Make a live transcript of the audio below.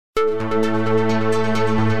Hello,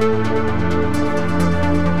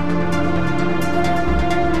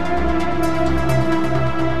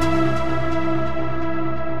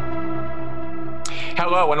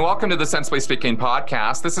 and welcome to the Sensibly Speaking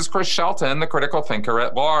podcast. This is Chris Shelton, the critical thinker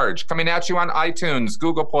at large, coming at you on iTunes,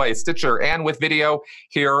 Google Play, Stitcher, and with video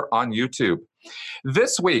here on YouTube.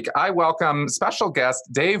 This week, I welcome special guest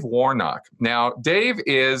Dave Warnock. Now, Dave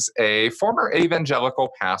is a former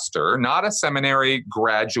evangelical pastor, not a seminary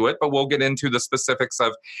graduate, but we'll get into the specifics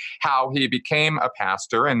of how he became a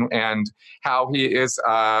pastor and how he is.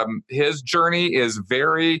 His journey is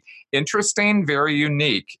very interesting, very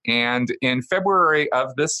unique. And in February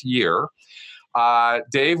of this year,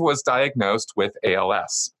 Dave was diagnosed with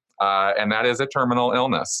ALS, and that is a terminal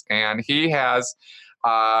illness. And he has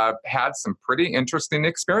had some pretty interesting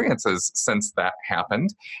experiences since that happened.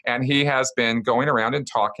 And he has been going around and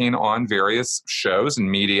talking on various shows and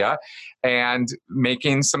media and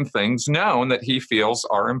making some things known that he feels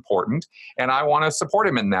are important. And I want to support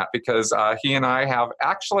him in that because he and I have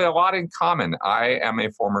actually a lot in common. I am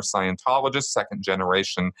a former Scientologist, second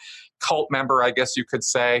generation cult member, I guess you could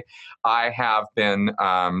say. I have been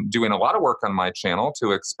doing a lot of work on my channel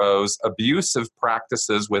to expose abusive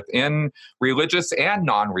practices within religious and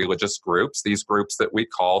non-religious groups, these groups that we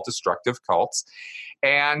call destructive cults.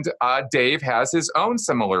 And Dave has his own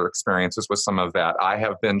similar experiences with some of that. I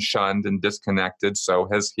have been shunned and disconnected, so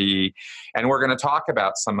has he. And we're going to talk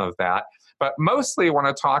about some of that. But mostly I want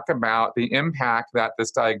to talk about the impact that this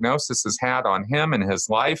diagnosis has had on him and his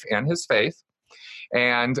life and his faith.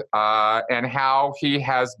 And how he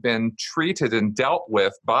has been treated and dealt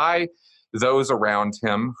with by those around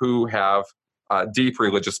him who have deep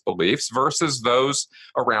religious beliefs versus those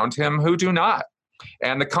around him who do not.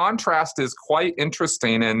 And the contrast is quite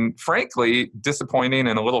interesting and, frankly, disappointing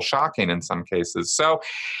and a little shocking in some cases. So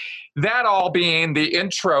that all being the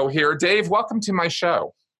intro here, Dave, welcome to my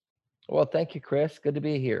show. Well, thank you, Chris. Good to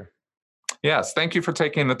be here. Yes, thank you for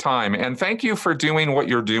taking the time, and thank you for doing what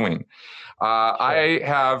you're doing. Sure. I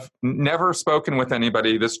have never spoken with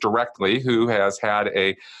anybody this directly who has had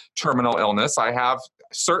a terminal illness. I have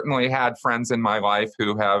certainly had friends in my life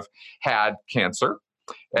who have had cancer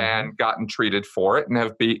and gotten treated for it and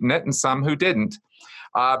have beaten it, and some who didn't.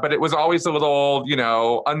 But it was always a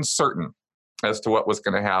little, uncertain as to what was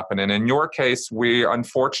going to happen. And in your case, we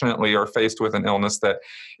unfortunately are faced with an illness that,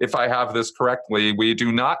 if I have this correctly, we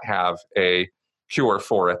do not have a cure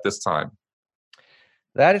for at this time.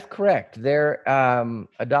 That is correct.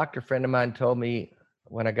 A doctor friend of mine told me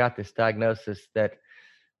when I got this diagnosis that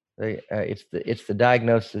it's the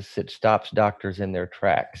diagnosis that stops doctors in their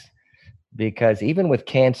tracks. Because even with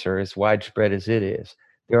cancer, as widespread as it is,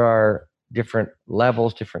 there are different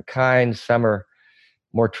levels, different kinds. Some are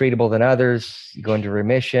more treatable than others. You go into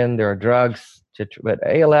remission. There are drugs, but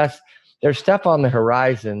ALS, there's stuff on the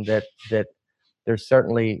horizon that there's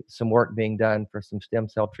certainly some work being done for some stem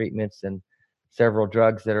cell treatments and several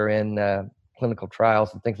drugs that are in clinical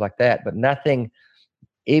trials and things like that. But nothing,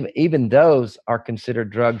 even those are considered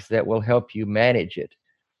drugs that will help you manage it,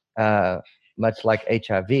 much like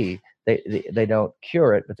HIV. They don't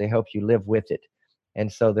cure it, but they help you live with it.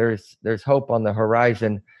 And so there's hope on the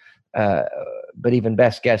horizon. But even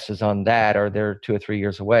best guesses on that are they're 2 or 3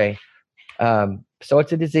 years away. So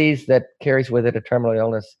it's a disease that carries with it a terminal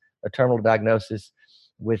illness, a terminal diagnosis,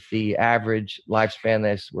 with the average lifespan,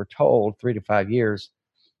 as we're told, 3 to 5 years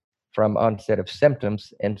from onset of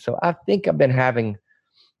symptoms. And so I think I've been having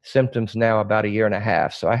symptoms now about 1.5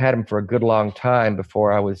 years. So I had them for a good long time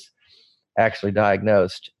before I was actually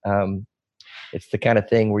diagnosed. It's the kind of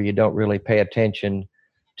thing where you don't really pay attention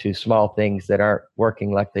to small things that aren't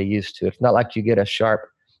working like they used to. It's not like you get a sharp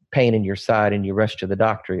pain in your side and you rush to the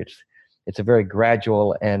doctor. It's a very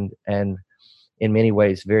gradual and in many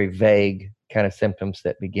ways very vague kind of symptoms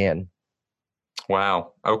that begin.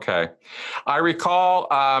 Wow. Okay. I recall,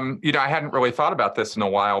 I hadn't really thought about this in a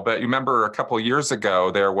while, but you remember a couple of years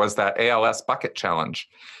ago, there was that ALS bucket challenge.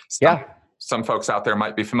 Some folks out there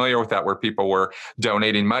might be familiar with that, where people were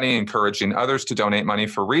donating money, encouraging others to donate money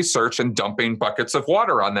for research and dumping buckets of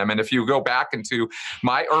water on them. And if you go back into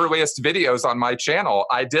my earliest videos on my channel,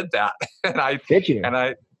 I did that. And I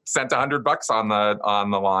sent $100 on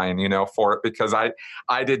the line, for it, because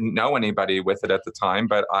I didn't know anybody with it at the time,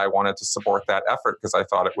 but I wanted to support that effort because I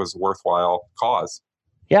thought it was a worthwhile cause.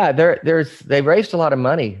 Yeah, they raised a lot of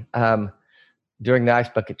money during the Ice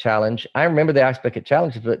Bucket Challenge. I remember the Ice Bucket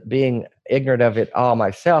Challenge, but being ignorant of it all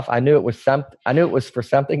myself, I knew it was for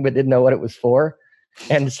something, but didn't know what it was for.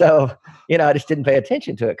 And so, I just didn't pay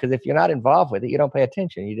attention to it, because if you're not involved with it, you don't pay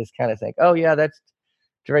attention. You just kind of think, oh yeah, that's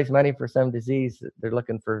to raise money for some disease that they're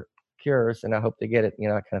looking for cures, and I hope they get it,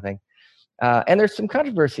 that kind of thing. And there's some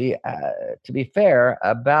controversy, to be fair,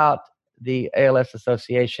 about the ALS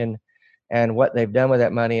Association and what they've done with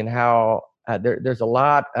that money, and how there's a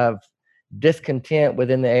lot of discontent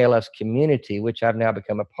within the ALS community, which I've now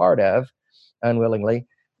become a part of unwillingly.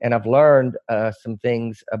 And I've learned some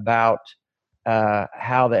things about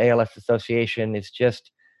how the ALS Association is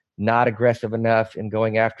just not aggressive enough in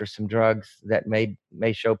going after some drugs that may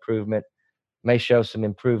show some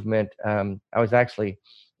improvement. I was actually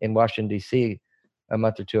in Washington, D.C. a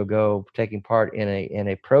month or two ago, taking part in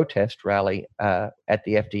a protest rally at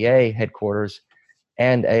the FDA headquarters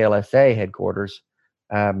and ALSA headquarters,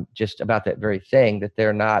 just about that very thing, that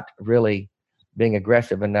they're not really being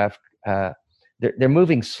aggressive enough. They're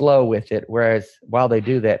moving slow with it, whereas while they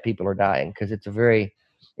do that, people are dying, because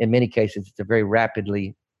in many cases, it's a very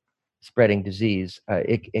rapidly spreading disease.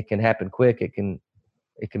 It can happen quick. It can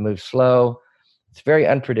move slow. It's very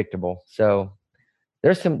unpredictable. So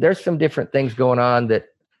there's some different things going on that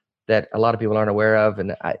a lot of people aren't aware of,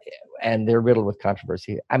 and they're riddled with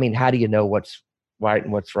controversy. I mean, how do you know what's right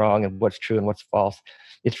and what's wrong and what's true and what's false?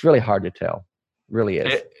 It's really hard to tell. Really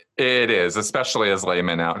is. It is, especially as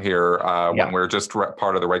laymen out here, when we're just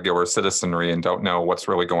part of the regular citizenry and don't know what's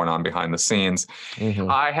really going on behind the scenes.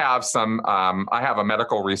 Mm-hmm. I have a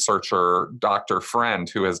medical researcher, doctor friend,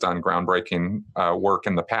 who has done groundbreaking work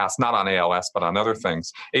in the past, not on ALS, but on other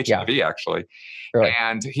things, HIV actually. Really?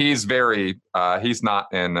 And he's he does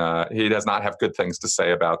not have good things to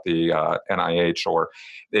say about the NIH or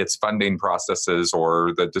its funding processes,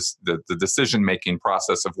 or the decision-making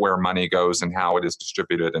process of where money goes and how it is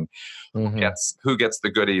distributed, and who gets the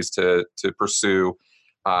goodies to pursue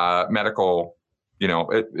medical,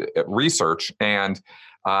 research. And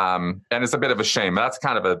it's a bit of a shame. That's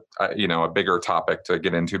kind of a bigger topic to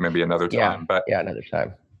get into maybe another time. But another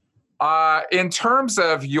time. In terms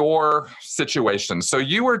of your situation, so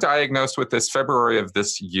you were diagnosed with this February of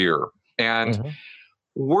this year, and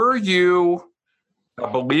were you a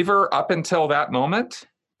believer up until that moment,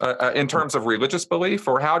 in terms of religious belief,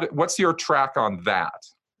 or what's your track on that?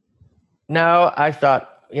 No, I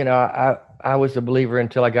thought, I was a believer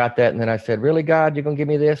until I got that, and then I said, "Really, God, you're gonna give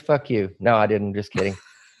me this? Fuck you!" No, I didn't. Just kidding.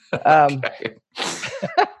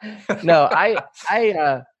 No,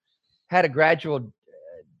 I had a gradual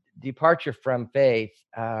departure from faith.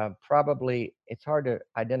 Probably, it's hard to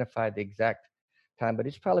identify the exact time, but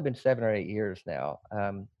it's probably been 7 or 8 years now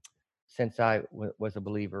since I was a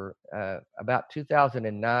believer. About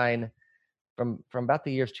 2009, from about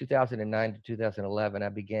the years 2009 to 2011, I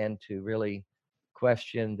began to really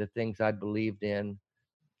question the things I'd believed in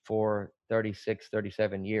for 36,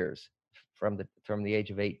 37 years, from the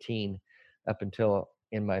age of 18 up until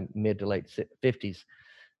in my mid to late 50s.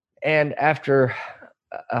 And after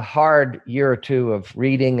a hard year or two of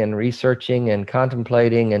reading and researching and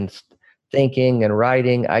contemplating and thinking and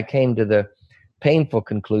writing, I came to the painful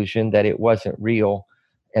conclusion that it wasn't real,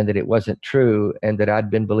 and that it wasn't true, and that I'd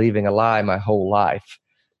been believing a lie my whole life,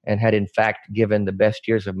 and had in fact given the best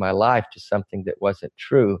years of my life to something that wasn't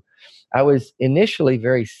true. I was initially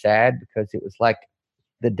very sad, because it was like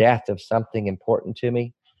the death of something important to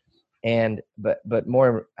me. But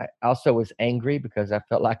more, I also was angry because I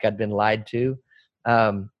felt like I'd been lied to.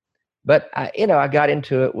 But I got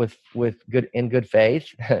into it with good faith,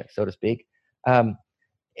 so to speak,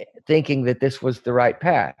 thinking that this was the right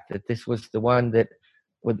path, that this was the one that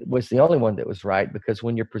was the only one that was right. Because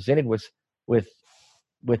when you're presented with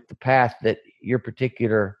the path that your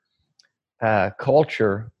particular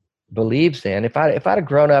culture believes in, if I'd have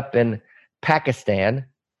grown up in Pakistan,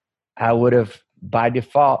 I would have by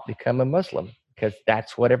default become a Muslim, because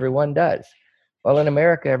that's what everyone does. Well, in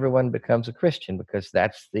America, everyone becomes a Christian because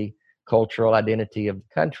that's the cultural identity of the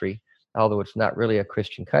country. Although it's not really a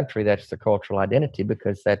Christian country, that's the cultural identity,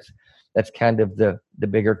 because that's kind of the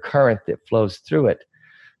bigger current that flows through it.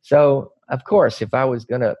 So, of course, if I was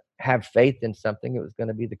going to have faith in something, it was going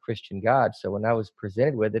to be the Christian God. So when I was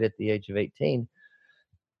presented with it at the age of 18,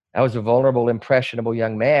 I was a vulnerable, impressionable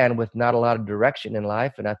young man with not a lot of direction in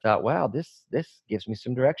life. And I thought, wow, this gives me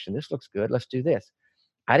some direction. This looks good. Let's do this.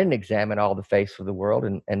 I didn't examine all the face of the world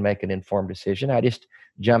and make an informed decision. I just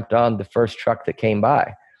jumped on the first truck that came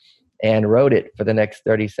by and rode it for the next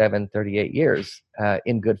 37, 38 years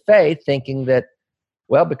in good faith, thinking that,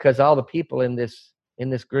 well, because all the people in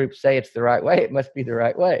this group say it's the right way, it must be the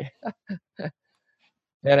right way.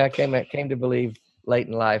 And I came to believe late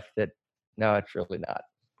in life that, no, it's really not.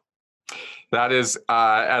 That is,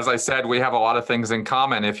 as I said, we have a lot of things in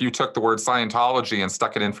common. If you took the word Scientology and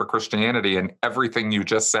stuck it in for Christianity, and everything you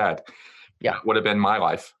just said, Yeah. That would have been my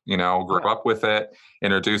life, grew up with it,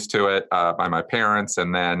 introduced to it by my parents.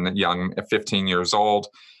 And then young, at 15 years old,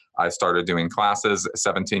 I started doing classes.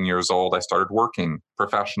 17 years old, I started working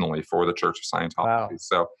professionally for the Church of Scientology. Wow.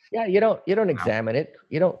 So yeah, you don't examine it.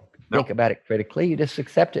 You don't think No. about it critically. You just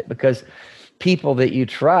accept it because people that you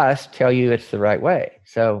trust tell you it's the right way.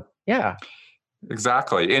 So yeah.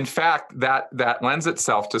 Exactly. In fact, that lends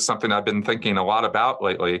itself to something I've been thinking a lot about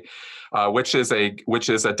lately, which is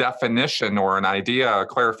a definition or an idea, a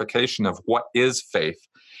clarification of what is faith.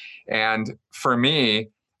 And for me,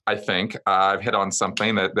 I think I've hit on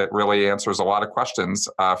something that really answers a lot of questions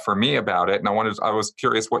for me about it. And I was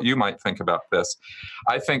curious what you might think about this.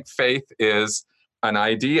 I think faith is an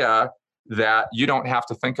idea that you don't have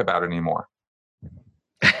to think about anymore.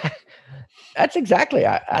 I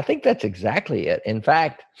think that's exactly it. In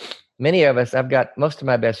fact, many of us, I've got most of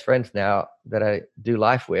my best friends now that I do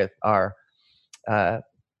life with are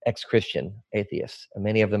ex-Christian atheists, and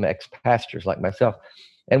many of them ex-pastors like myself.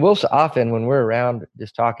 And we'll often, when we're around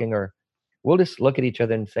just talking, or we'll just look at each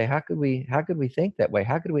other and say, how could we think that way?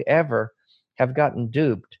 How could we ever have gotten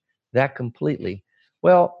duped that completely?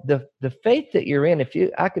 Well, the faith that you're in,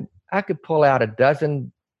 I could pull out a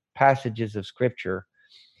dozen passages of scripture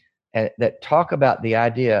that talk about the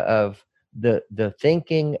idea of the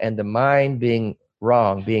thinking and the mind being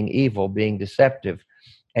wrong, being evil, being deceptive.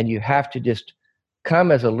 And you have to just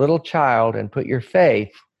come as a little child and put your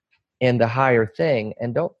faith in the higher thing,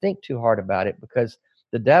 and don't think too hard about it, because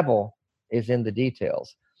the devil is in the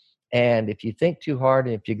details. And if you think too hard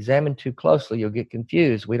and if you examine too closely, you'll get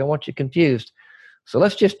confused. We don't want you confused. So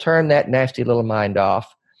let's just turn that nasty little mind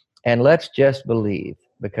off and let's just believe,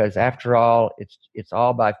 because after all, it's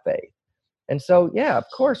all by faith. And so, yeah, of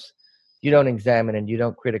course, you don't examine and you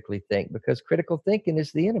don't critically think, because critical thinking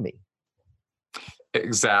is the enemy.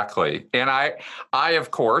 Exactly. And I,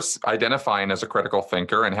 of course, identifying as a critical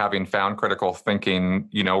thinker and having found critical thinking,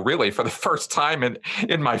 really for the first time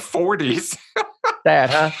in my 40s. Sad,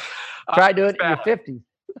 huh? Try doing it in your 50s.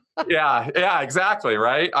 Yeah, exactly.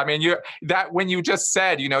 Right. I mean, when you just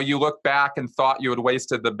said, you look back and thought you had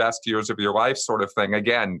wasted the best years of your life, sort of thing.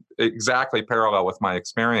 Again, exactly parallel with my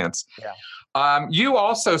experience. Yeah. You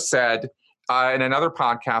also said in another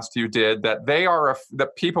podcast you did that the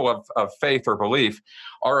people of faith or belief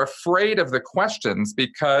are afraid of the questions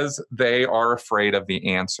because they are afraid of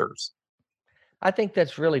the answers. I think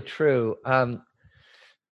that's really true.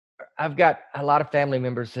 I've got a lot of family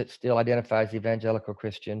members that still identify as evangelical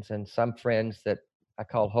Christians, and some friends that I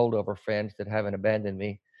call holdover friends that haven't abandoned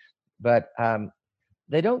me. But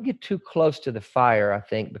they don't get too close to the fire, I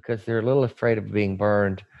think, because they're a little afraid of being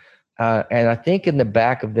burned. And I think in the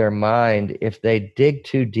back of their mind, if they dig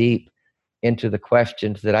too deep into the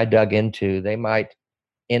questions that I dug into, they might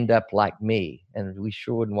end up like me, and we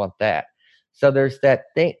sure wouldn't want that. So there's that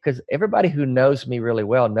thing, because everybody who knows me really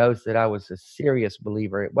well knows that I was a serious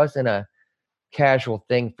believer. It wasn't a casual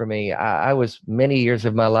thing for me. I was many years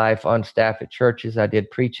of my life on staff at churches. I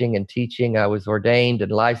did preaching and teaching. I was ordained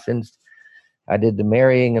and licensed. I did the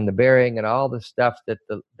marrying and the burying and all the stuff that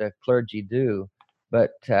the clergy do.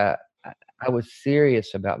 But I was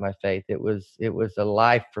serious about my faith. It was a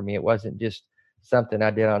life for me. It wasn't just something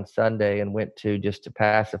I did on Sunday and went to just to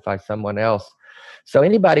pacify someone else. So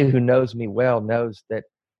anybody who knows me well knows that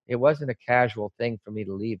it wasn't a casual thing for me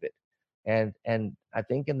to leave it. And I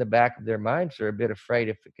think in the back of their minds they're a bit afraid,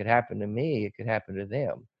 if it could happen to me, it could happen to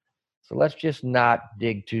them. So let's just not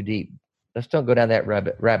dig too deep. Let's don't go down that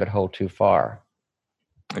rabbit hole too far.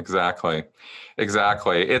 Exactly.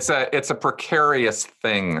 It's a precarious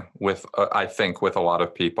thing with I think with a lot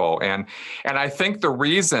of people, and I think the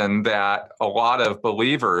reason that a lot of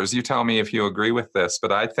believers, you tell me if you agree with this,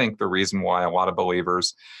 but I think the reason why a lot of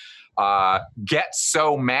believers get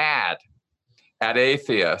so mad at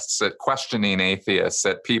atheists, at questioning atheists,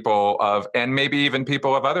 at people of, and maybe even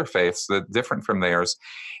people of other faiths that different from theirs,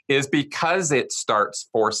 is because it starts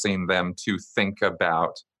forcing them to think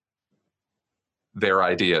about their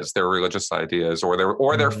ideas, their religious ideas,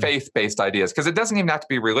 or their faith-based ideas, because it doesn't even have to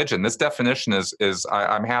be religion. This definition is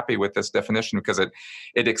I'm happy with this definition because it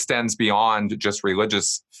extends beyond just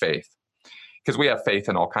religious faith, because we have faith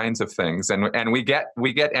in all kinds of things, and we get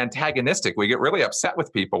antagonistic. We get really upset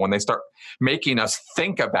with people when they start making us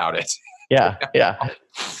think about it. Yeah.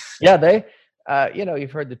 They,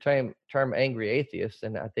 you've heard the term angry atheist,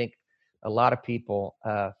 and I think a lot of people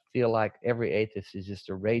feel like every atheist is just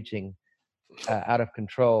a raging, out of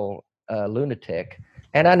control lunatic.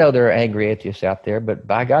 And I know there are angry atheists out there, but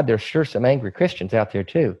by God, there's sure some angry Christians out there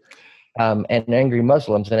too, and angry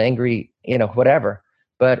Muslims and angry, whatever.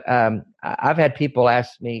 But I've had people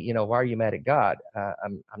ask me, why are you mad at God?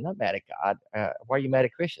 I'm not mad at God. Why are you mad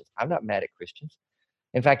at Christians? I'm not mad at Christians.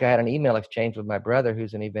 In fact, I had an email exchange with my brother,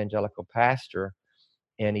 who's an evangelical pastor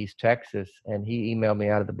in East Texas, and he emailed me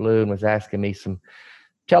out of the blue and was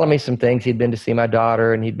telling me some things. He'd been to see my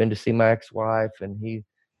daughter, and he'd been to see my ex-wife, and he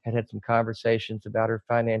had some conversations about her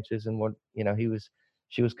finances and what,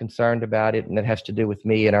 she was concerned about it, and it has to do with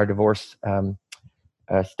me and our divorce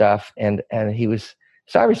stuff. And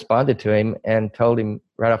so I responded to him and told him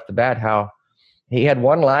right off the bat how he had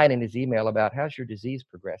one line in his email about, how's your disease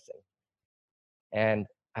progressing? And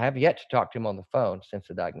I have yet to talk to him on the phone since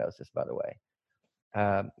the diagnosis, by the way.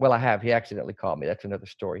 Well, I have. He accidentally called me. That's another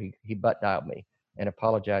story. He butt dialed me and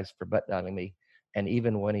apologized for butt dialing me. And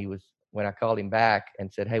even when I called him back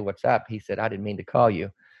and said, hey, what's up? He said, I didn't mean to call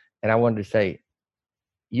you. And I wanted to say,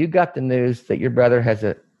 you got the news that your brother has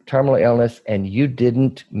a terminal illness and you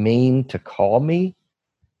didn't mean to call me?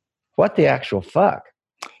 What the actual fuck?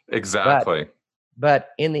 Exactly. But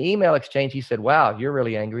in the email exchange, he said, wow, you're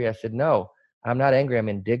really angry. I said, no, I'm not angry. I'm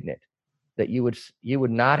indignant that you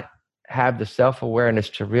would not have the self-awareness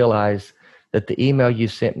to realize that the email you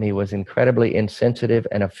sent me was incredibly insensitive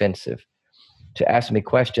and offensive, to ask me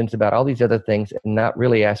questions about all these other things and not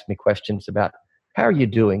really ask me questions about, how are you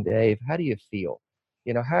doing, Dave? How do you feel?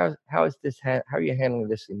 How are you handling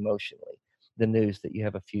this emotionally? The news that you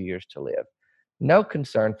have a few years to live. No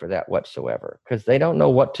concern for that whatsoever, because they don't know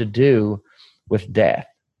what to do with death.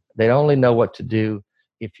 They only know what to do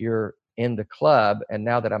if you're in the club. And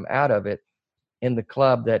now that I'm out of it, in the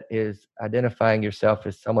club that is identifying yourself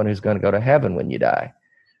as someone who's going to go to heaven when you die.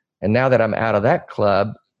 And now that I'm out of that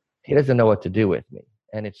club, he doesn't know what to do with me.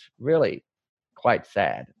 And it's really quite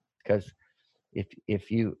sad, because if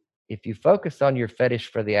you focus on your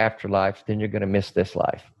fetish for the afterlife, then you're going to miss this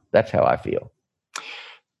life. That's how I feel.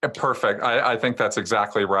 Perfect. I think that's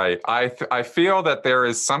exactly right. I feel that there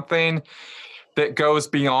is something that goes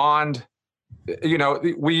beyond,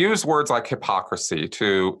 we use words like hypocrisy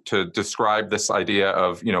to describe this idea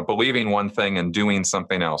of, believing one thing and doing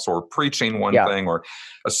something else, or preaching one thing or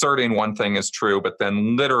asserting one thing is true, but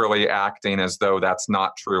then literally acting as though that's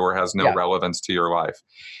not true or has no relevance to your life.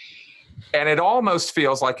 And it almost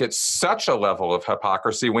feels like it's such a level of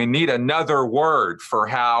hypocrisy. We need another word for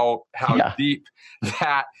how deep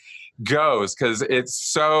that goes, because it's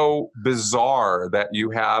so bizarre that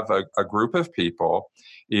you have a group of people,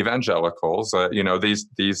 evangelicals,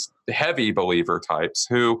 these heavy believer types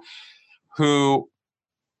who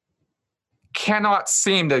cannot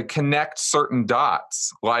seem to connect certain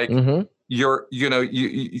dots, like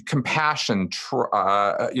compassion,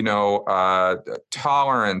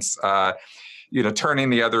 tolerance, turning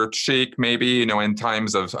the other cheek, maybe, in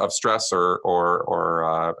times of stress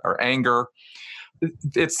or anger.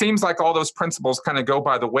 It seems like all those principles kind of go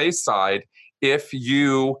by the wayside if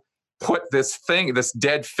you put this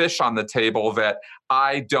dead fish on the table that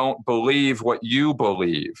I don't believe what you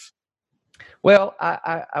believe. Well,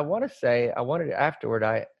 I want to say, I wanted afterward,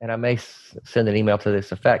 I may send an email to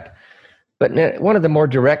this effect, but one of the more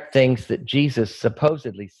direct things that Jesus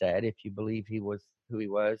supposedly said, if you believe he was who he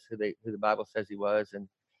was, who the Bible says he was,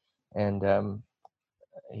 and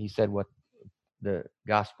he said what the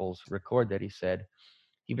Gospels record that he said,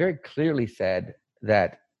 he very clearly said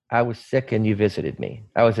that I was sick and you visited me.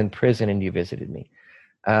 I was in prison and you visited me.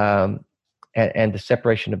 And the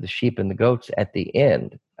separation of the sheep and the goats at the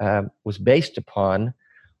end was based upon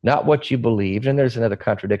not what you believed. And there's another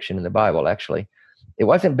contradiction in the Bible, actually. It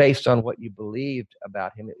wasn't based on what you believed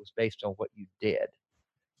about him. It was based on what you did.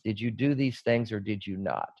 Did you do these things or did you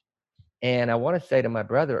not? And I want to say to my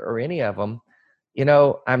brother or any of them,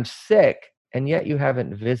 I'm sick and yet you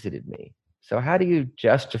haven't visited me. So how do you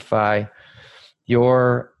justify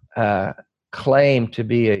your claim to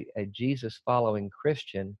be a Jesus-following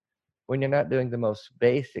Christian when you're not doing the most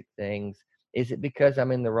basic things? Is it because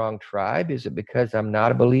I'm in the wrong tribe? Is it because I'm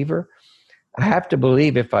not a believer? I have to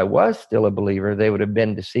believe if I was still a believer, they would have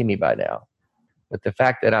been to see me by now. But the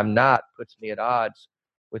fact that I'm not puts me at odds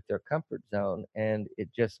with their comfort zone, and it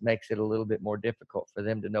just makes it a little bit more difficult for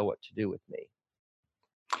them to know what to do with me.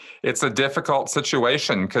 It's a difficult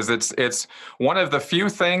situation because it's one of the few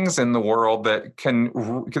things in the world that can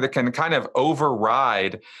kind of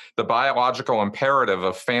override the biological imperative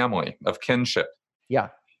of family, of kinship. Yeah.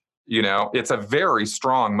 It's a very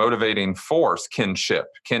strong motivating force, kinship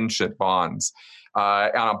bonds,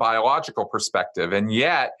 on a biological perspective. And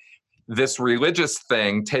yet this religious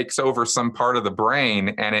thing takes over some part of the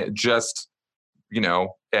brain and it just,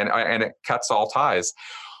 and it cuts all ties.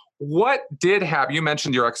 What did happen? You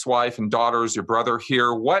mentioned your ex-wife and daughters, your brother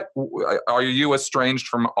here. What are you estranged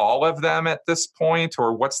from all of them at this point,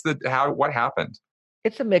 or what happened?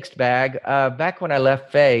 It's a mixed bag. Back when I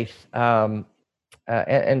left faith,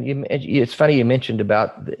 it's funny you mentioned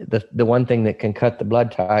about the one thing that can cut the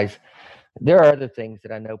blood ties. There are other things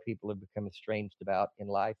that I know people have become estranged about in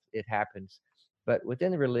life. It happens, but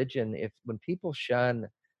within the religion, when people shun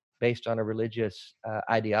based on a religious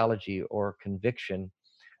ideology or conviction,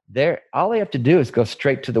 all they have to do is go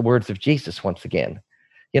straight to the words of Jesus once again.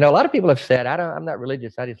 A lot of people have said, I'm not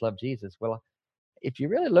religious, I just love Jesus. Well, if you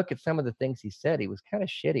really look at some of the things he said, he was kind of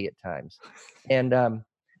shitty at times. And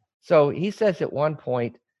so he says at one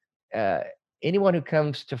point, anyone who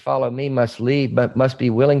comes to follow me must be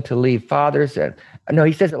willing to leave fathers. And no,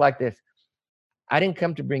 he says it like this: I didn't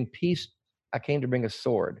come to bring peace, I came to bring a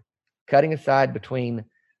sword, cutting aside between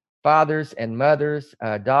fathers and mothers,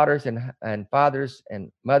 daughters and fathers,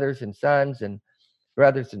 and mothers and sons and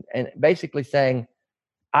brothers, and basically saying,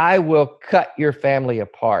 I will cut your family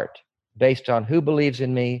apart based on who believes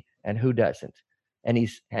in me and who doesn't. And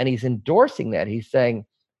he's endorsing that. He's saying,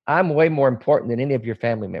 I'm way more important than any of your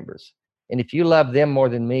family members. And if you love them more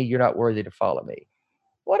than me, you're not worthy to follow me.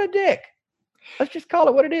 What a dick. Let's just call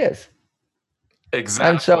it what it is.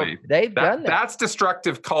 Exactly. And so they've done that. That's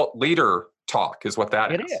destructive cult leader talk is what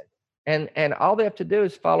that is. It is. And all they have to do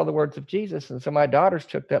is follow the words of Jesus. And so my daughters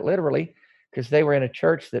took that literally, because they were in a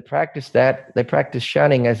church that practiced that. They practiced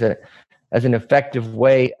shunning as an effective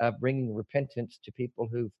way of bringing repentance to people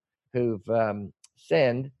who've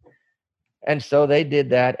sinned. And so they did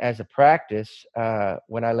that as a practice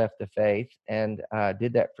when I left the faith, and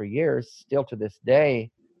did that for years. Still to this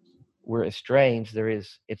day, we're estranged.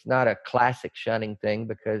 It's not a classic shunning thing,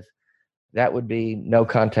 because that would be no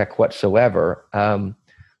contact whatsoever.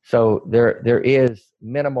 So there is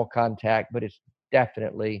minimal contact, but it's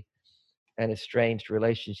definitely an estranged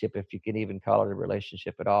relationship, if you can even call it a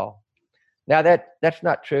relationship at all. Now that's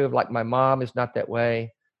not true of, like, my mom is not that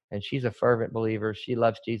way, and she's a fervent believer. She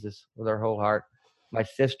loves Jesus with her whole heart. My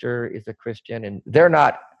sister is a Christian, and they'll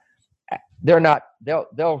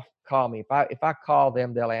call me. If I call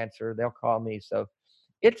them, they'll answer. They'll call me. So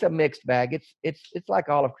it's a mixed bag. It's like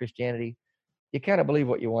all of Christianity. You kind of believe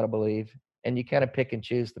what you want to believe, and you kind of pick and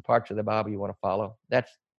choose the parts of the Bible you want to follow.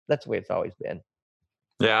 That's the way it's always been.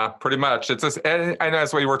 Yeah, pretty much. And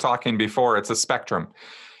as we were talking before, it's a spectrum.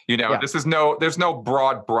 There's no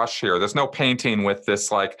broad brush here. There's no painting with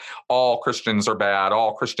this, like, all Christians are bad,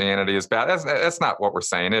 all Christianity is bad. That's not what we're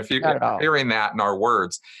saying. If you're hearing that in our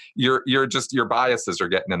words, your biases are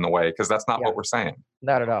getting in the way, because that's not what we're saying.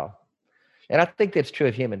 Not at all. And I think that's true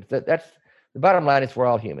of humans. That's the bottom line. Is we're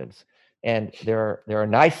all humans, and there are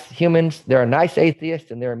nice humans, there are nice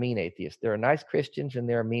atheists, and there are mean atheists. There are nice Christians, and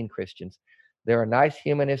there are mean Christians. There are nice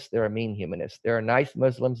humanists, there are mean humanists. There are nice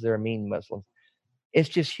Muslims, there are mean Muslims. It's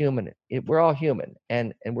just human. We're all human,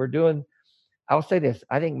 and we're doing. I'll say this: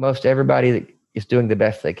 I think most everybody is doing the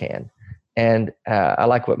best they can, and I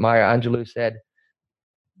like what Maya Angelou said: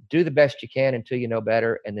 "Do the best you can until you know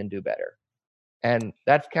better, and then do better." And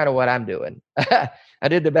that's kind of what I'm doing. I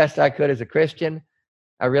did the best I could as a Christian.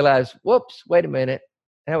 I realized, whoops, wait a minute,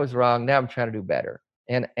 that was wrong. Now I'm trying to do better,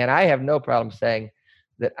 and I have no problem saying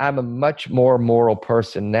that I'm a much more moral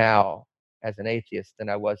person now as an atheist than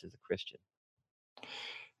I was as a Christian.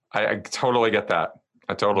 I totally get that.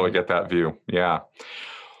 I totally get that view. Yeah.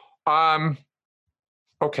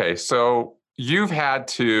 Okay. So you've had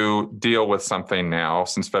to deal with something now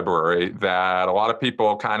since February that a lot of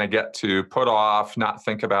people kind of get to put off, not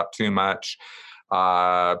think about too much,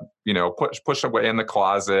 push away in the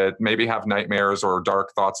closet, maybe have nightmares or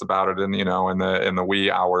dark thoughts about it in the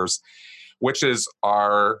wee hours, which is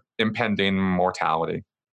our impending mortality.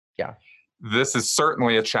 Yeah. This is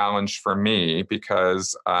certainly a challenge for me,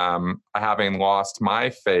 because having lost my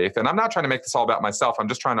faith, and I'm not trying to make this all about myself, I'm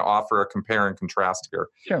just trying to offer a compare and contrast here.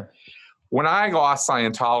 Sure. When I lost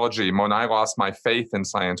Scientology, when I lost my faith in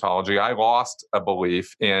Scientology, I lost a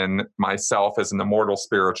belief in myself as an immortal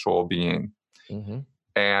spiritual being. Mm-hmm.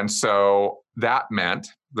 And so that meant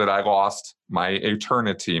that I lost my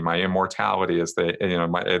eternity, my immortality, as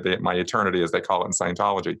my eternity, as they call it in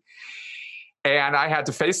Scientology. And I had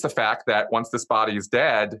to face the fact that once this body is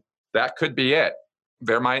dead, that could be it.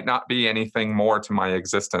 There might not be anything more to my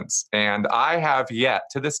existence. And I have yet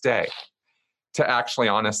to this day to actually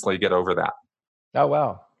honestly get over that. Oh,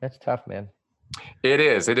 wow. That's tough, man. It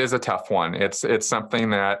is. It is a tough one. It's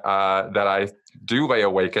something that I do lay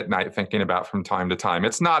awake at night thinking about from time to time.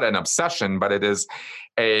 It's not an obsession, but it is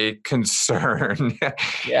a concern.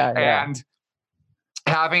 Yeah. And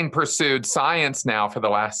having pursued science now for the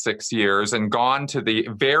last 6 years and gone to the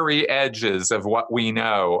very edges of what we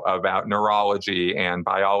know about neurology and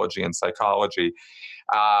biology and psychology,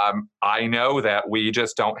 I know that we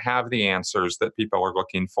just don't have the answers that people are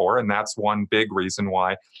looking for. And that's one big reason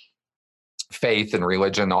why faith and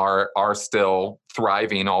religion are still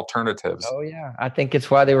thriving alternatives. Oh yeah, I think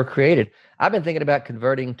it's why they were created. I've been thinking about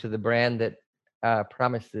converting to the brand that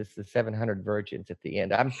promises the 700 virgins at the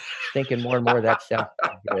end. I'm thinking more and more that sounds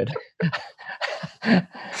good. Is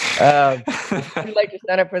it too late to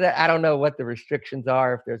sign up for that? I don't know what the restrictions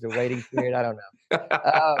are. If there's a waiting period, I don't know.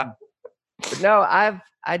 But no,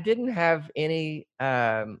 I didn't have any.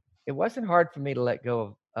 It wasn't hard for me to let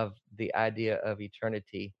go of the idea of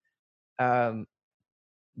eternity. Um,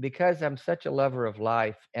 because I'm such a lover of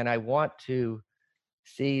life and I want to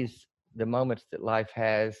seize the moments that life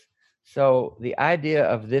has. So the idea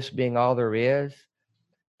of this being all there is,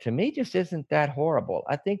 to me, just isn't that horrible.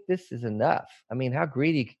 I think this is enough. I mean, how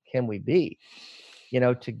greedy can we be,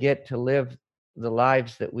 to get to live the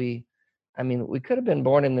lives that I mean, we could have been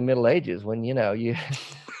born in the Middle Ages when, you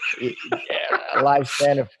a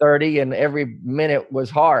lifespan of 30 and every minute was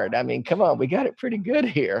hard. I mean, come on, we got it pretty good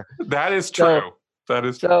here. That is true. That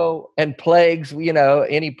is so, and plagues,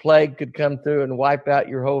 any plague could come through and wipe out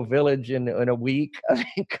your whole village in a week. I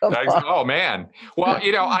mean, come on. Oh man. Well,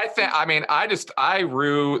 I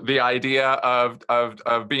rue the idea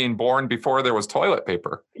of being born before there was toilet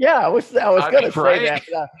paper. Yeah, I was going to say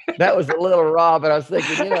that. That was a little raw, but I was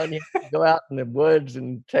thinking, you go out in the woods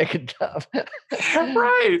and take a dump.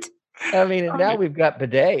 Right. I mean, and now we've got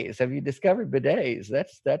bidets. Have you discovered bidets?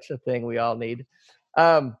 That's a thing we all need.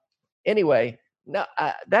 Anyway, no,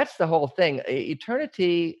 that's the whole thing.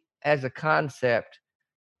 Eternity as a concept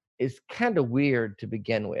is kind of weird to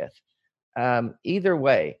begin with. Either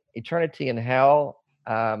way, eternity in hell,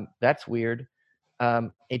 that's weird.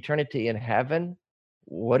 Eternity in heaven,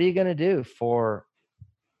 what are you going to do for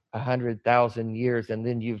 100,000 years and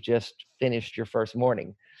then you've just finished your first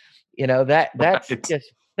morning? That's right.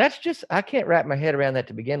 That's just I can't wrap my head around that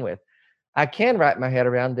to begin with. I can wrap my head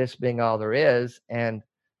around this being all there is, and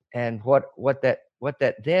what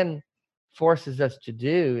that then forces us to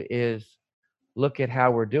do is look at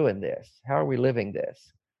how we're doing this. How are we living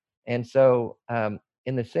this? And so,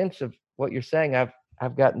 in the sense of what you're saying,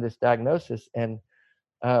 I've gotten this diagnosis, and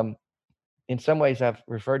in some ways, I've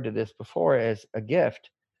referred to this before as a gift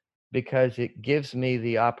because it gives me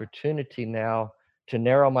the opportunity now to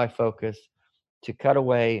narrow my focus, to cut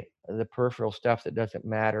away the peripheral stuff that doesn't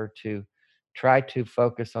matter, to try to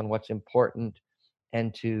focus on what's important,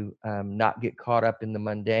 and to not get caught up in the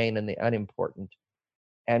mundane and the unimportant.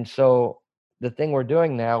 And so the thing we're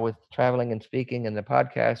doing now with traveling and speaking and the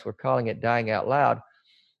podcast, we're calling it Dying Out Loud,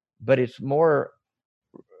 but it's more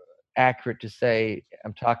accurate to say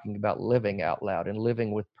I'm talking about living out loud and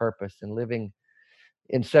living with purpose and living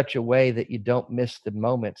in such a way that you don't miss the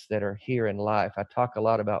moments that are here in life. I talk a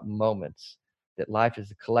lot about moments, that life is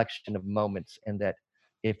a collection of moments, and that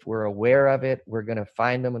if we're aware of it, we're going to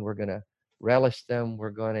find them and we're going to relish them, we're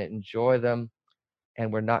going to enjoy them,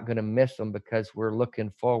 and we're not going to miss them because we're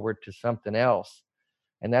looking forward to something else.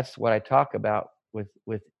 And that's what I talk about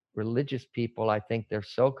with religious people. I think they're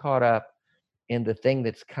so caught up in the thing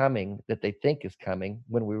that's coming that they think is coming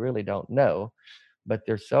when we really don't know, but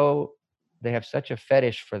they have such a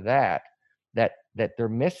fetish for that they're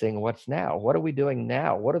missing what's now. What are we doing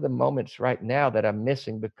now? What are the moments right now that I'm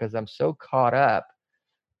missing because I'm so caught up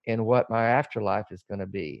in what my afterlife is going to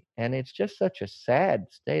be? And it's just such a sad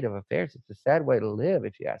state of affairs. It's a sad way to live,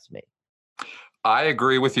 if you ask me. I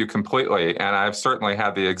agree with you completely, and I've certainly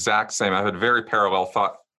had the exact same. I've had very parallel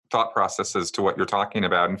thought processes to what you're talking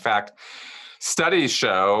about. In fact, studies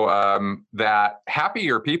show that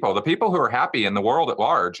happier people, the people who are happy in the world at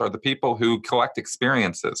large, are the people who collect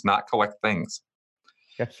experiences, not collect things.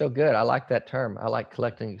 That's so good. I like that term. I like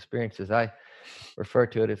collecting experiences. I refer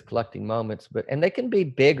to it as collecting moments, and they can be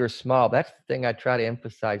big or small. That's the thing I try to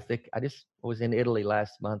emphasize. I just was in Italy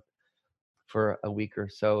last month for a week or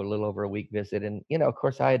so, a little over a week visit. And, of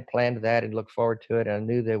course I had planned that and looked forward to it. And I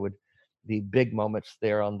knew there would be big moments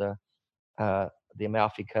there on the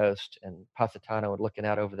Amalfi Coast and Positano and looking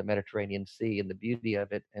out over the Mediterranean Sea and the beauty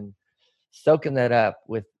of it and soaking that up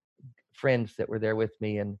with friends that were there with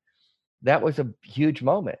me. And that was a huge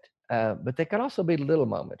moment. But they could also be little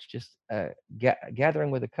moments, just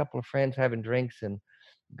gathering with a couple of friends, having drinks and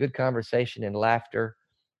good conversation and laughter,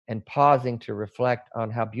 and pausing to reflect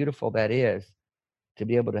on how beautiful that is, to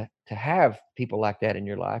be able to have people like that in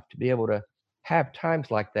your life, to be able to have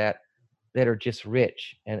times like that are just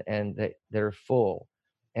rich and that are full.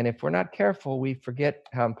 And if we're not careful, we forget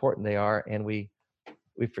how important they are, and we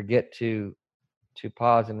we forget to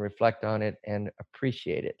pause and reflect on it and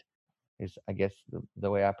appreciate it. Is, I guess,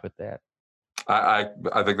 the way I put that. I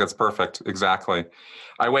think that's perfect. Exactly.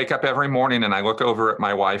 I wake up every morning and I look over at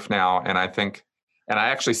my wife now and I think, and I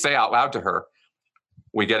actually say out loud to her,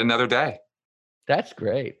 we get another day. That's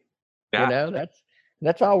great. Yeah. You know,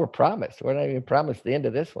 that's all we're promised. We're not even promised the end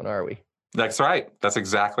of this one, are we? That's right. That's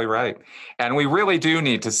exactly right. And we really do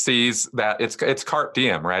need to seize that. It's carpe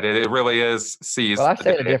diem, right? It really is seize. Well, I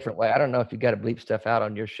say it a different way. I don't know if you got to bleep stuff out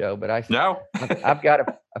on your show, but No. I've got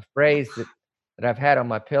a phrase that I've had on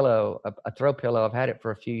my pillow, a throw pillow. I've had it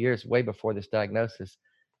for a few years, way before this diagnosis,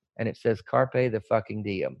 and it says "Carpe the fucking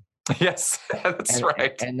diem." Yes, that's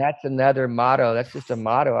right. And that's another motto. That's just a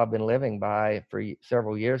motto I've been living by for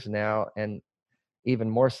several years now, and even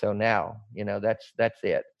more so now. You know, that's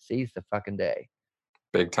it. Seize the fucking day.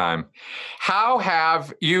 Big time. How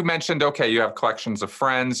have you mentioned, okay, you have collections of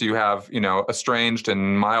friends, you have, estranged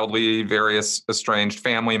and mildly various estranged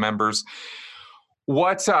family members.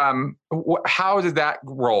 How did that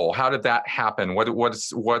roll? How did that happen?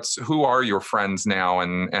 Who are your friends now,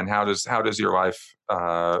 and how does your life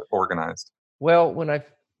organized? Well, when I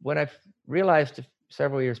realized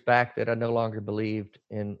several years back that I no longer believed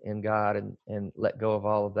in God and let go of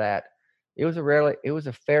all of that, it was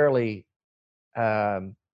a fairly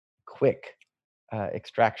quick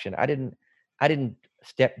extraction. I didn't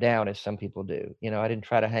step down as some people do. You know, I didn't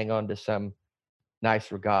try to hang on to some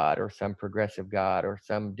nicer God or some progressive God or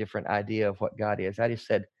some different idea of what God is. I just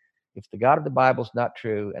said, if the God of the Bible's not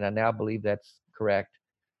true, and I now believe that's correct,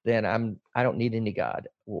 then I don't need any God.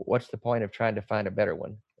 What's the point of trying to find a better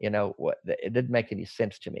one? You know, it didn't make any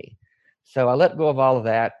sense to me. So I let go of all of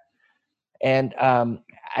that. And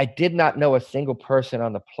I did not know a single person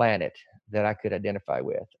on the planet that I could identify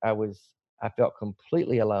with. I felt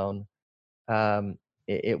completely alone.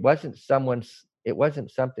 It wasn't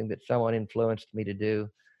something that someone influenced me to do.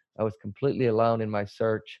 I was completely alone in my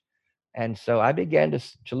search. And so I began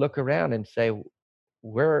to look around and say,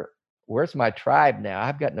 where's my tribe now?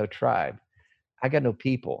 I've got no tribe. I got no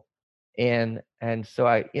people. And so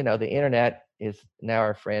the internet is now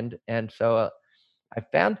our friend. And so I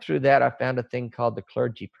found a thing called the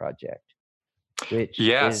Clergy Project, which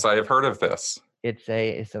yes, I have heard of this.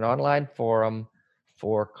 It's an online forum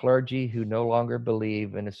for clergy who no longer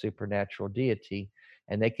believe in a supernatural deity,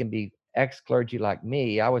 and they can be ex-clergy like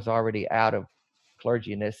me. I was already out of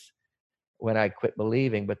clerginess when I quit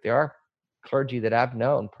believing, but there are clergy that I've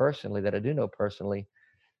known personally, that I do know personally,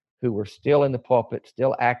 who were still in the pulpit,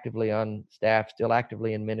 still actively on staff, still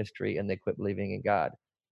actively in ministry, and they quit believing in God.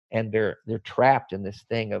 And they're trapped in this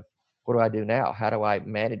thing of, what do I do now? How do I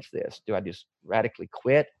manage this? Do I just radically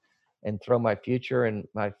quit and throw my future and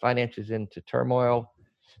my finances into turmoil?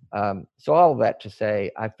 So all of that to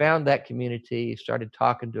say, I found that community, started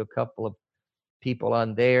talking to a couple of people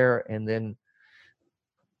on there, and then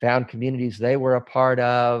found communities they were a part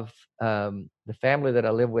of. The family that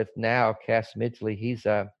I live with now, Cass Midgley, he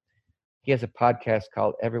has a podcast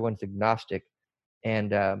called Everyone's Agnostic,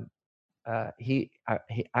 and I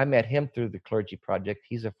met him through the Clergy Project.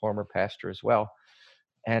 He's a former pastor as well,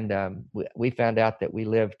 and we found out that we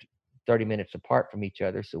lived 30 minutes apart from each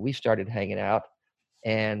other, so we started hanging out,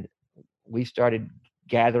 and we started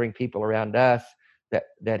gathering people around us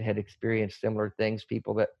that had experienced similar things,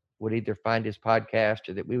 people that would either find his podcast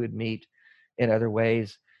or that we would meet in other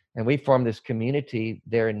ways. And we formed this community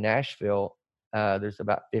there in Nashville. There's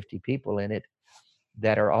about 50 people in it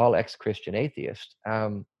that are all ex-Christian atheists.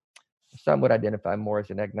 Some would identify more as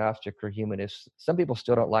an agnostic or humanist. Some people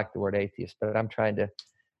still don't like the word atheist, but I'm trying to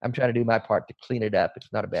do my part to clean it up.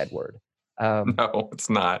 It's not a bad word. No, it's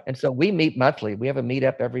not. And so we meet monthly. We have a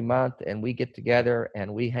meetup every month, and we get together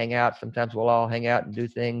and we hang out. Sometimes we'll all hang out and do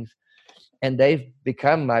things. And they've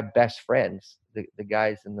become my best friends, the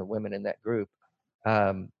guys and the women in that group.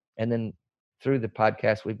 And then through the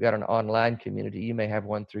podcast, we've got an online community. You may have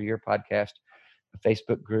one through your podcast, a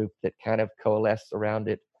Facebook group that kind of coalesces around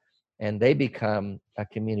it. And they become a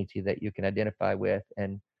community that you can identify with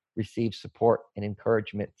and receive support and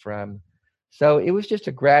encouragement from. So it was just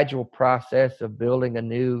a gradual process of building a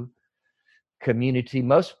new community.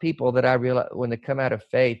 Most people that I realize when they come out of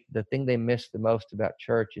faith, the thing they miss the most about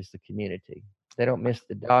church is the community. They don't miss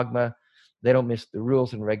the dogma. They don't miss the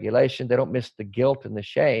rules and regulation. They don't miss the guilt and the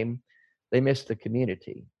shame. They miss the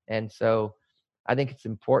community. And so I think it's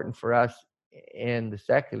important for us in the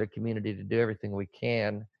secular community to do everything we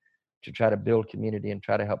can to try to build community and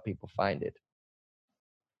try to help people find it.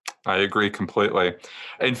 I agree completely.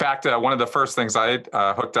 In fact, one of the first things I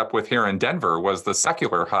hooked up with here in Denver was the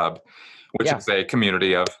Secular Hub, which is a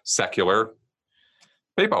community of secular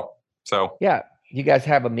people. So yeah, You guys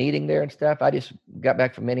have a meeting there and stuff? I just got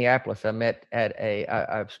back from Minneapolis.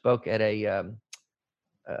 I spoke at a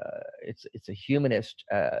it's a humanist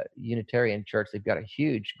Unitarian church. They've got a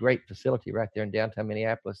huge, great facility right there in downtown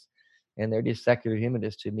Minneapolis, and they're just secular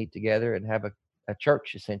humanists who meet together and have a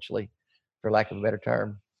church, essentially, for lack of a better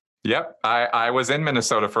term. Yep. I was in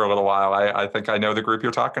Minnesota for a little while. I think I know the group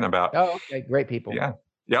you're talking about. Oh, okay, great people. Yeah.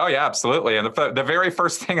 Yeah, oh, yeah, absolutely. And the very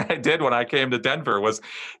first thing I did when I came to Denver was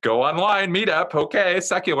go online, meet up. Okay,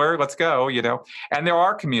 secular, let's go, And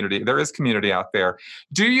there is community out there.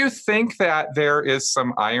 Do you think that there is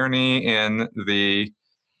some irony in the,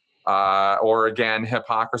 or again,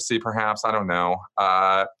 hypocrisy, perhaps? I don't know.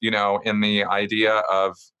 In the idea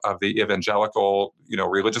of the evangelical,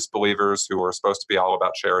 religious believers who are supposed to be all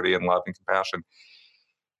about charity and love and compassion,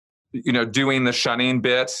 doing the shunning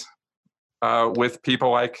bit with people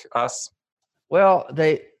like us? Well,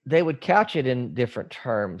 they would couch it in different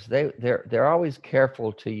terms. They're always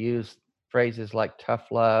careful to use phrases like tough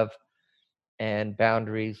love and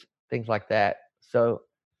boundaries, things like that. So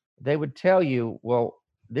they would tell you, well,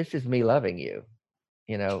 this is me loving you.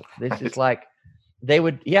 This Right. is like they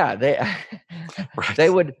would, yeah, they Right. they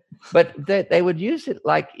would, but they would use it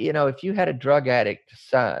like, if you had a drug addict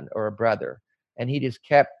son or a brother and he just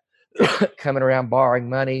kept coming around borrowing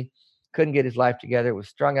money, couldn't get his life together, was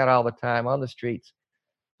strung out all the time on the streets,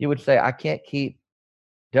 you would say, I can't keep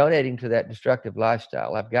donating to that destructive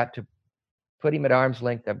lifestyle. I've got to put him at arm's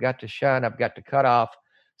length. I've got to shun. I've got to cut off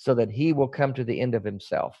so that he will come to the end of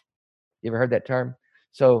himself. You ever heard that term?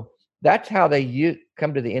 So that's how you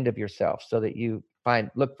come to the end of yourself, so that you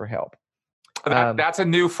look for help. That's a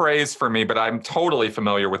new phrase for me, but I'm totally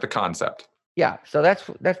familiar with the concept. Yeah. So that's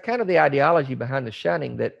kind of the ideology behind the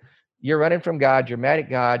shunning, that you're running from God, you're mad at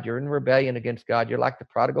God, you're in rebellion against God, you're like the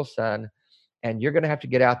prodigal son, and you're going to have to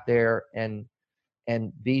get out there and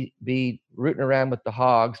be rooting around with the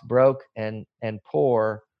hogs, broke and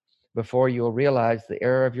poor, before you'll realize the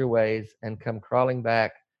error of your ways and come crawling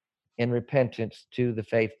back in repentance to the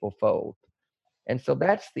faithful fold. And so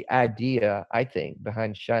that's the idea, I think,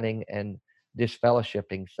 behind shunning and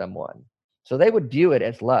disfellowshipping someone. So they would view it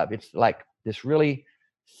as love. It's like this really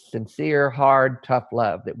sincere, hard, tough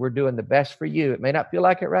love that we're doing the best for you. It may not feel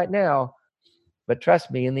like it right now, but trust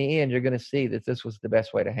me, in the end, you're going to see that this was the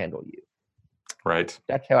best way to handle you. Right.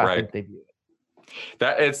 That's how I think they view it.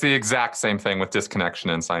 That it's the exact same thing with disconnection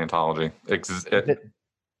in Scientology.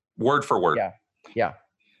 Word for word. Yeah.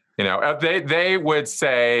 They would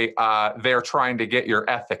say they're trying to get your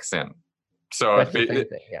ethics in. So that's the same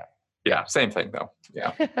thing. Yeah, same thing though.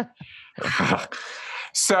 Yeah.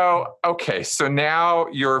 So, okay. So now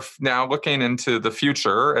you're looking into the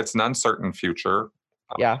future. It's an uncertain future.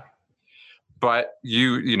 Yeah. But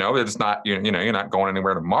it's not, you're not going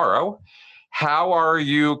anywhere tomorrow. How are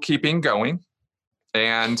you keeping going?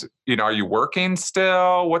 And, are you working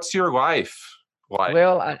still? What's your life like?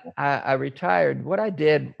 Well, I retired. What I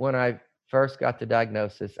did when I first got the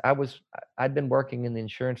diagnosis, I'd been working in the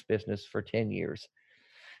insurance business for 10 years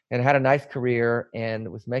and had a nice career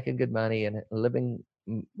and was making good money and living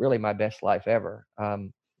really my best life ever.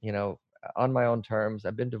 On my own terms.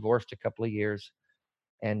 I've been divorced a couple of years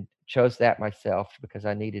and chose that myself because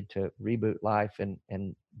I needed to reboot life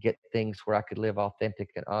and get things where I could live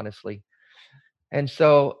authentic and honestly. And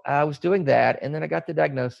so I was doing that, and then I got the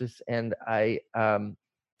diagnosis, and I,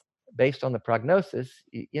 based on the prognosis,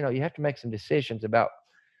 you have to make some decisions about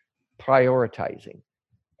prioritizing.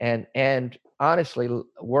 And honestly,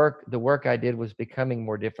 the work I did was becoming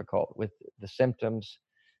more difficult with the symptoms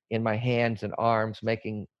in my hands and arms,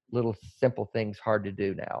 making little simple things hard to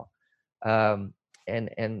do now.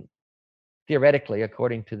 And theoretically,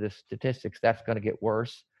 according to the statistics, that's going to get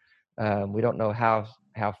worse. We don't know how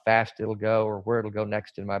fast it'll go or where it'll go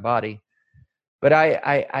next in my body. But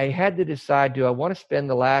I had to decide, do I want to spend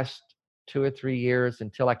the last 2 or 3 years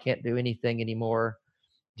until I can't do anything anymore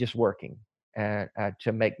just working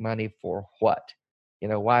to make money for what?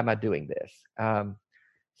 Why am I doing this?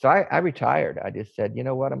 So I retired. I just said, you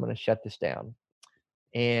know what, I'm going to shut this down.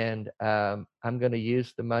 And I'm going to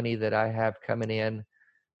use the money that I have coming in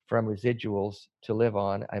from residuals to live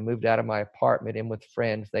on. I moved out of my apartment in with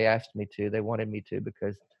friends. They asked me to. They wanted me to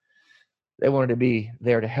because they wanted to be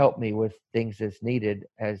there to help me with things as needed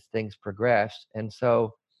as things progressed. And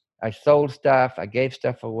so I sold stuff. I gave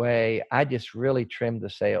stuff away. I just really trimmed the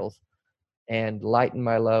sails and lightened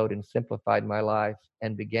my load and simplified my life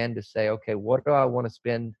and began to say, okay, what do I want to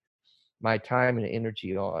spend my time and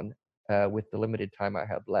energy on with the limited time I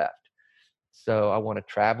have left? So I want to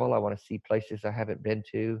travel. I want to see places I haven't been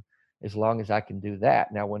to, as long as I can do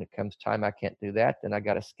that. Now, when it comes time I can't do that, then I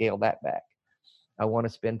got to scale that back. I want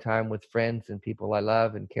to spend time with friends and people I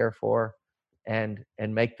love and care for, and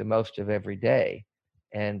make the most of every day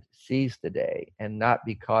and seize the day and not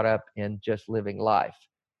be caught up in just living life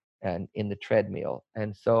and in the treadmill.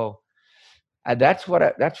 And so that's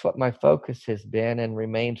what my focus has been and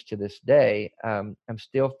remains to this day. I'm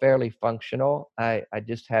still fairly functional. I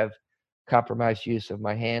just have compromised use of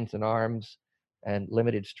my hands and arms and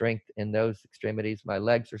limited strength in those extremities. My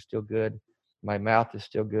legs are still good. My mouth is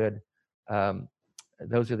still good. Um,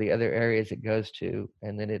 those are the other areas it goes to,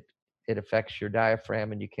 and then it affects your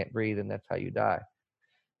diaphragm, and you can't breathe, and that's how you die.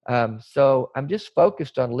 So I'm just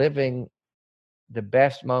focused on living the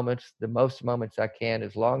best moments, the most moments I can,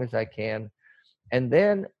 as long as I can, and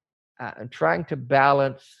then I'm trying to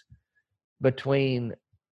balance between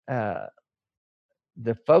uh,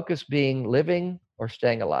 the focus being living or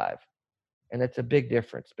staying alive. And it's a big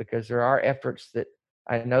difference because there are efforts that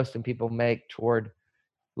I know some people make toward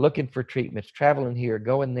looking for treatments, traveling here,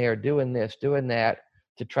 going there, doing this, doing that,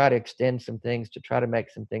 to try to extend some things, to try to make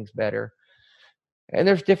some things better. And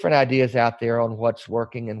there's different ideas out there on what's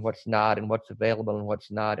working and what's not, and what's available and what's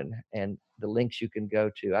not, and the links you can go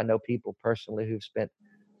to. I know people personally who've spent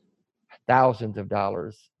thousands of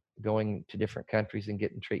dollars going to different countries and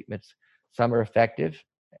getting treatments. Some are effective,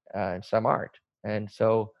 and some aren't. And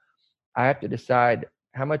so I have to decide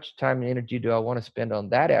how much time and energy do I want to spend on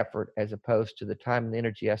that effort as opposed to the time and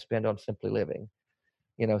energy I spend on simply living.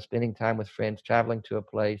 Spending time with friends, traveling to a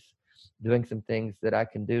place, doing some things that I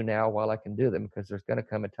can do now while I can do them, because there's going to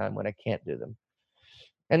come a time when I can't do them.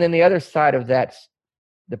 And then the other side of that,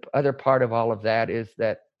 the other part of all of that, is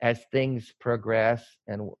that as things progress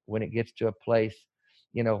and when it gets to a place,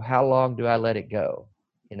 how long do I let it go,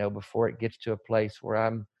 before it gets to a place where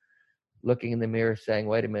I'm looking in the mirror saying,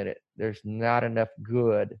 wait a minute, there's not enough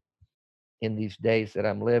good in these days that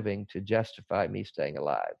I'm living to justify me staying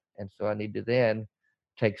alive. And so I need to then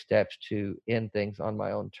take steps to end things on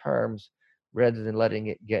my own terms, rather than letting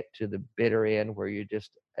it get to the bitter end where you're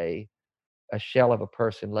just a shell of a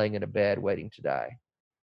person laying in a bed waiting to die,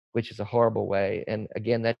 which is a horrible way. And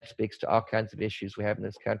again, that speaks to all kinds of issues we have in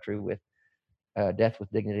this country with death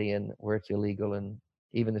with dignity, and where it's illegal, and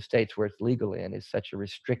even the states where it's legal in is such a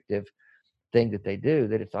restrictive thing that they do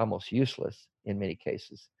that it's almost useless in many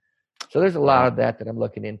cases. So there's a lot Wow. of that I'm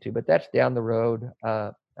looking into, but that's down the road.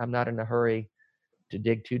 I'm not in a hurry to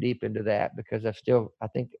dig too deep into that, because I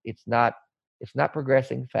think it's not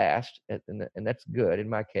progressing fast, and that's good in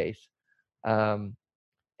my case. Um,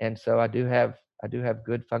 and so I do have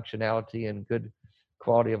good functionality and good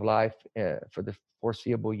quality of life for the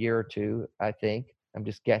foreseeable year or two. I think I'm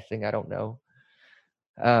just guessing. I don't know.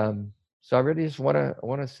 So I really just want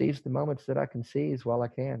to seize the moments that I can seize while I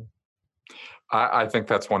can. I think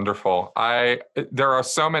that's wonderful. There are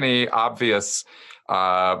so many obvious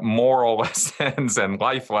moral lessons and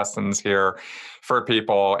life lessons here for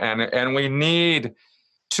people, and we need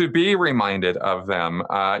to be reminded of them.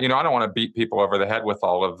 I don't want to beat people over the head with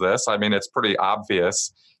all of this. I mean, it's pretty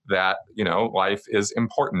obvious that life is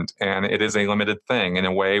important and it is a limited thing. In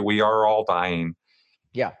a way, we are all dying.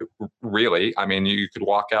 Yeah. Really, I mean, you could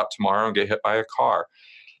walk out tomorrow and get hit by a car.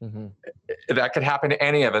 Hmm. That could happen to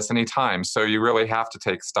any of us anytime. So you really have to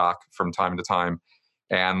take stock from time to time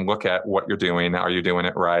and look at what you're doing. Are you doing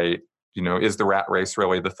it right? Is the rat race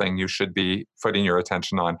really the thing you should be putting your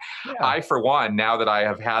attention on? Yeah. I, for one, now that I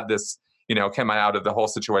have had this, come out of the whole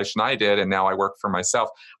situation I did, and now I work for myself,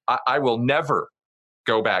 I will never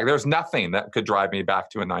go back. There's nothing that could drive me back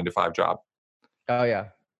to a 9 to 5 job. Oh yeah.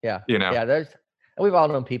 Yeah. You know, Yeah. We've all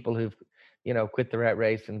known people who've, quit the rat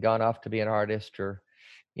race and gone off to be an artist, or,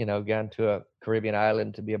 gone to a Caribbean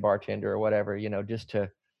island to be a bartender or whatever, just to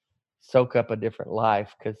soak up a different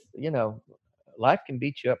life. Cause, life can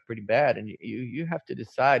beat you up pretty bad. And you have to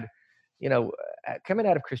decide, coming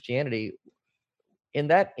out of Christianity, in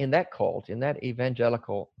that cult, in that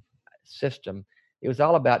evangelical system, it was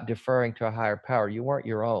all about deferring to a higher power. You weren't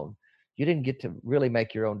your own. You didn't get to really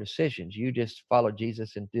make your own decisions. You just followed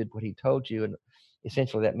Jesus and did what he told you, and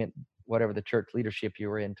essentially that meant whatever the church leadership you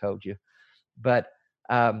were in told you. But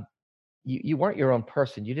um, you weren't your own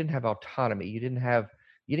person. You didn't have autonomy. You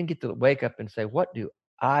didn't get to wake up and say, what do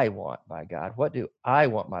I want, by God? What do I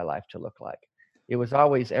want my life to look like? It was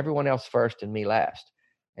always everyone else first and me last.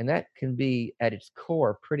 And that can be at its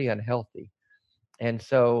core pretty unhealthy. And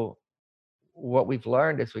so what we've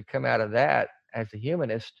learned as we come out of that as a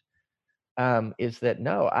humanist, is that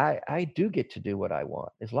no, I do get to do what I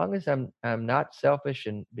want, as long as I'm not selfish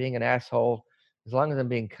and being an asshole, as long as I'm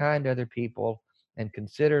being kind to other people and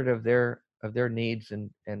considerate of their needs, and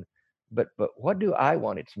but what do I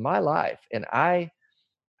want? It's my life. And I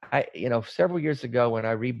several years ago when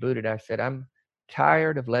I rebooted, I said I'm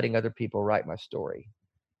tired of letting other people write my story.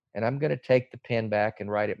 And I'm going to take the pen back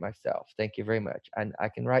and write it myself. Thank you very much. I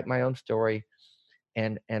can write my own story.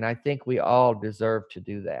 And I think we all deserve to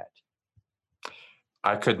do that.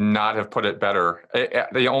 I could not have put it better.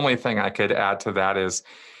 The only thing I could add to that is,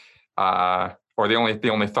 or the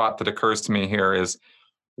only thought that occurs to me here is,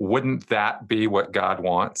 wouldn't that be what God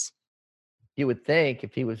wants? You would think,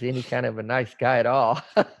 if he was any kind of a nice guy at all.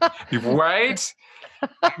 Right?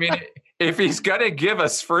 I mean, if he's going to give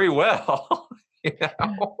us free will,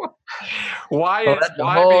 why Well, that's a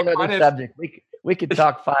why whole be other punished? subject. We could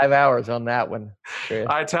talk 5 hours on that one, Chris.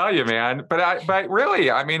 I tell you, man. But really,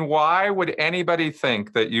 I mean, why would anybody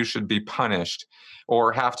think that you should be punished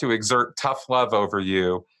or have to exert tough love over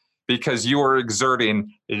you because you are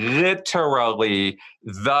exerting literally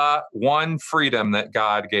the one freedom that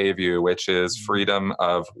God gave you, which is freedom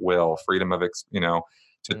of will, freedom of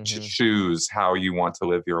to choose how you want to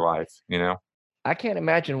live your life. I can't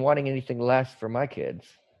imagine wanting anything less for my kids.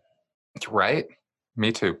 Right?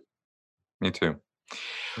 Me too.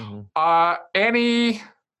 Any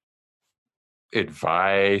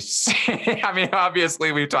advice? I mean,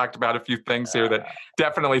 obviously we've talked about a few things here that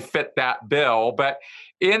definitely fit that bill, but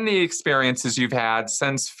in the experiences you've had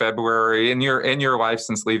since February, in your life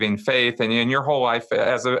since leaving faith, and in your whole life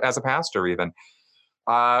as a pastor even,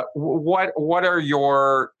 what are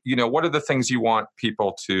your, what are the things you want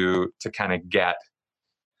people to kind of get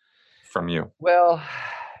from you? Well,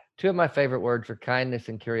 two of my favorite words are kindness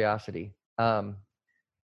and curiosity. I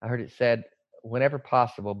heard it said, whenever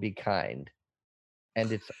possible, be kind.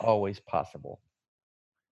 And it's always possible.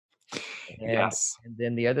 Yes. And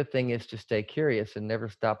then the other thing is to stay curious and never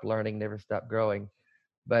stop learning, never stop growing.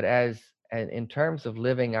 But and in terms of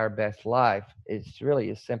living our best life, it's really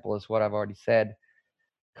as simple as what I've already said.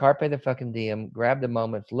 Carpe the fucking diem, grab the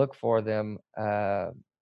moments, look for them,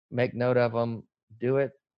 make note of them, do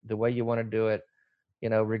it the way you want to do it.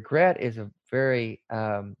 Regret is a very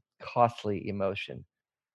costly emotion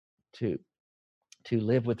to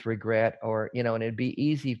live with regret, or and it'd be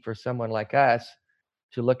easy for someone like us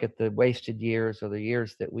to look at the wasted years or the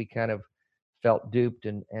years that we kind of felt duped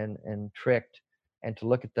and tricked, and to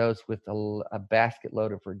look at those with a basket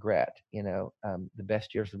load of regret, the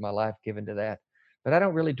best years of my life given to that. But I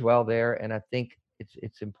don't really dwell there, and I think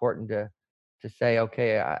it's important to say,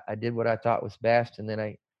 okay, I did what I thought was best, and then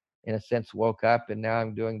I, in a sense, woke up, and now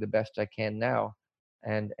I'm doing the best I can now,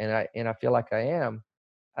 and I feel like I am,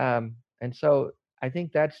 and so I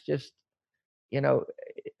think that's just,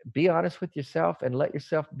 be honest with yourself and let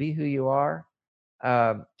yourself be who you are.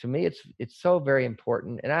 To me, it's so very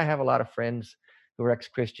important. And I have a lot of friends who are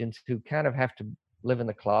ex-Christians who kind of have to live in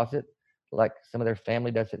the closet, like some of their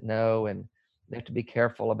family doesn't know, and they have to be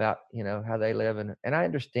careful about, how they live. And I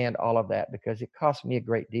understand all of that because it costs me a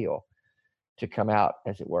great deal to come out,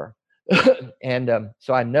 as it were. And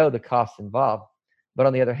so I know the costs involved. But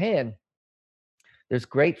on the other hand, there's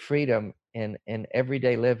great freedom in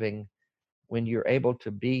everyday living when you're able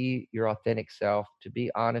to be your authentic self, to be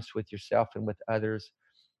honest with yourself and with others,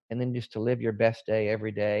 and then just to live your best day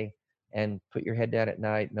every day and put your head down at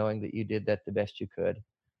night knowing that you did that the best you could.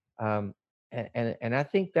 And I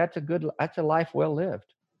think that's a life well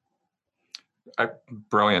lived.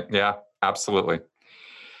 Brilliant. Yeah, absolutely.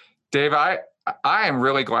 Dave, I am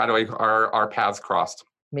really glad our paths crossed.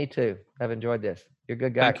 Me too. I've enjoyed this. You're a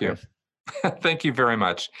good guy, Chris. Thank you very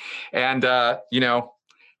much. And,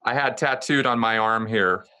 I had tattooed on my arm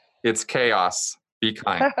here, it's chaos, be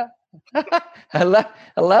kind. I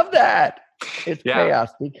love that. It's chaos,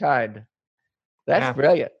 be kind. That's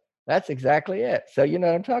brilliant. That's exactly it. So you know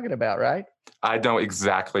what I'm talking about, right? I know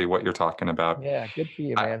exactly what you're talking about. Yeah, good for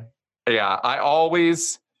you, man.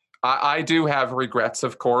 I do have regrets,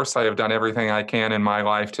 of course. I have done everything I can in my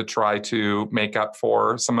life to try to make up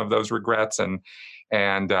for some of those regrets, and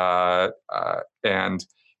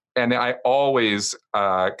I always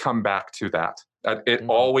come back to that. It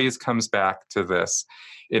always comes back to this.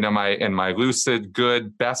 In my lucid,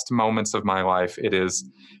 good, best moments of my life, it is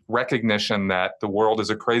recognition that the world is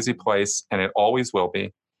a crazy place, and it always will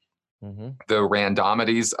be. The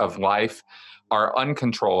randomities of life are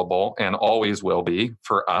uncontrollable and always will be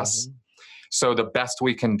for us. So the best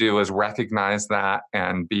we can do is recognize that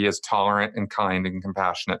and be as tolerant and kind and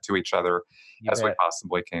compassionate to each other as we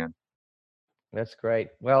possibly can. That's great.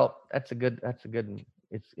 Well, that's a good,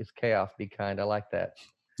 it's chaos, be kind. I like that.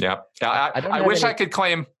 Yeah. I wish I could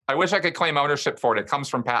claim ownership for it. It comes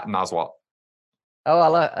from Patton Oswalt. Oh,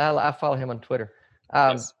 I follow him on Twitter.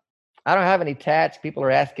 Yes. I don't have any tats. People are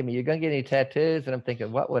asking me, "You're going to get any tattoos?" And I'm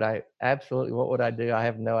thinking, what would I do? I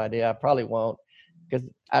have no idea. I probably won't, because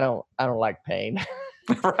I don't like pain.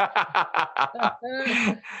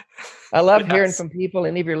 I love hearing Yes. from people.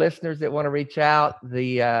 Any of your listeners that want to reach out,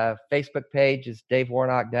 the Facebook page is Dave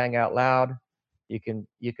Warnock Dying Out Loud. You can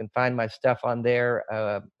find my stuff on there.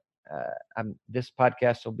 This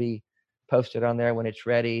podcast will be posted on there when it's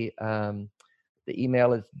ready. The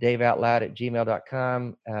email is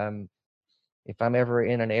daveoutloud@gmail.com. If I'm ever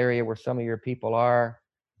in an area where some of your people are,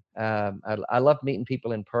 I love meeting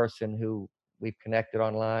people in person who we've connected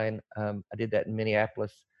online. I did that in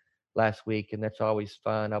Minneapolis last week, and that's always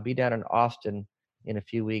fun. I'll be down in Austin in a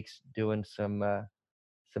few weeks doing some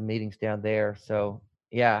meetings down there. So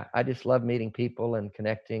yeah, I just love meeting people and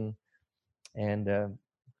connecting and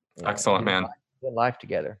Excellent, man. doing life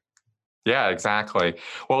together. Yeah, exactly.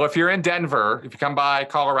 Well, if you're in Denver, if you come by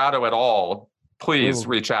Colorado at all, please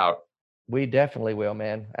reach out. We definitely will,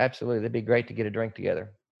 man. Absolutely. That'd be great to get a drink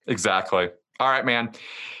together. Exactly. All right, man.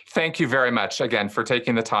 Thank you very much again for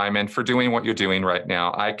taking the time and for doing what you're doing right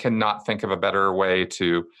now. I cannot think of a better way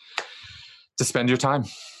to spend your time.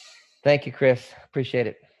 Thank you, Chris. Appreciate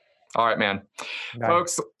it. All right, man. Bye.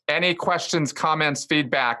 Folks, any questions, comments,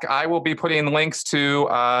 feedback, I will be putting links to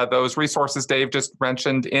those resources Dave just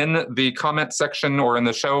mentioned in the comment section or in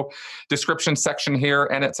the show description section here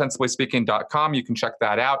and at sensiblyspeaking.com. You can check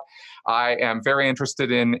that out. I am very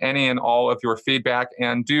interested in any and all of your feedback,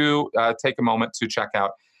 and do take a moment to check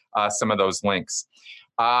out some of those links.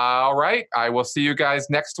 All right. I will see you guys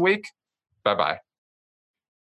next week. Bye-bye.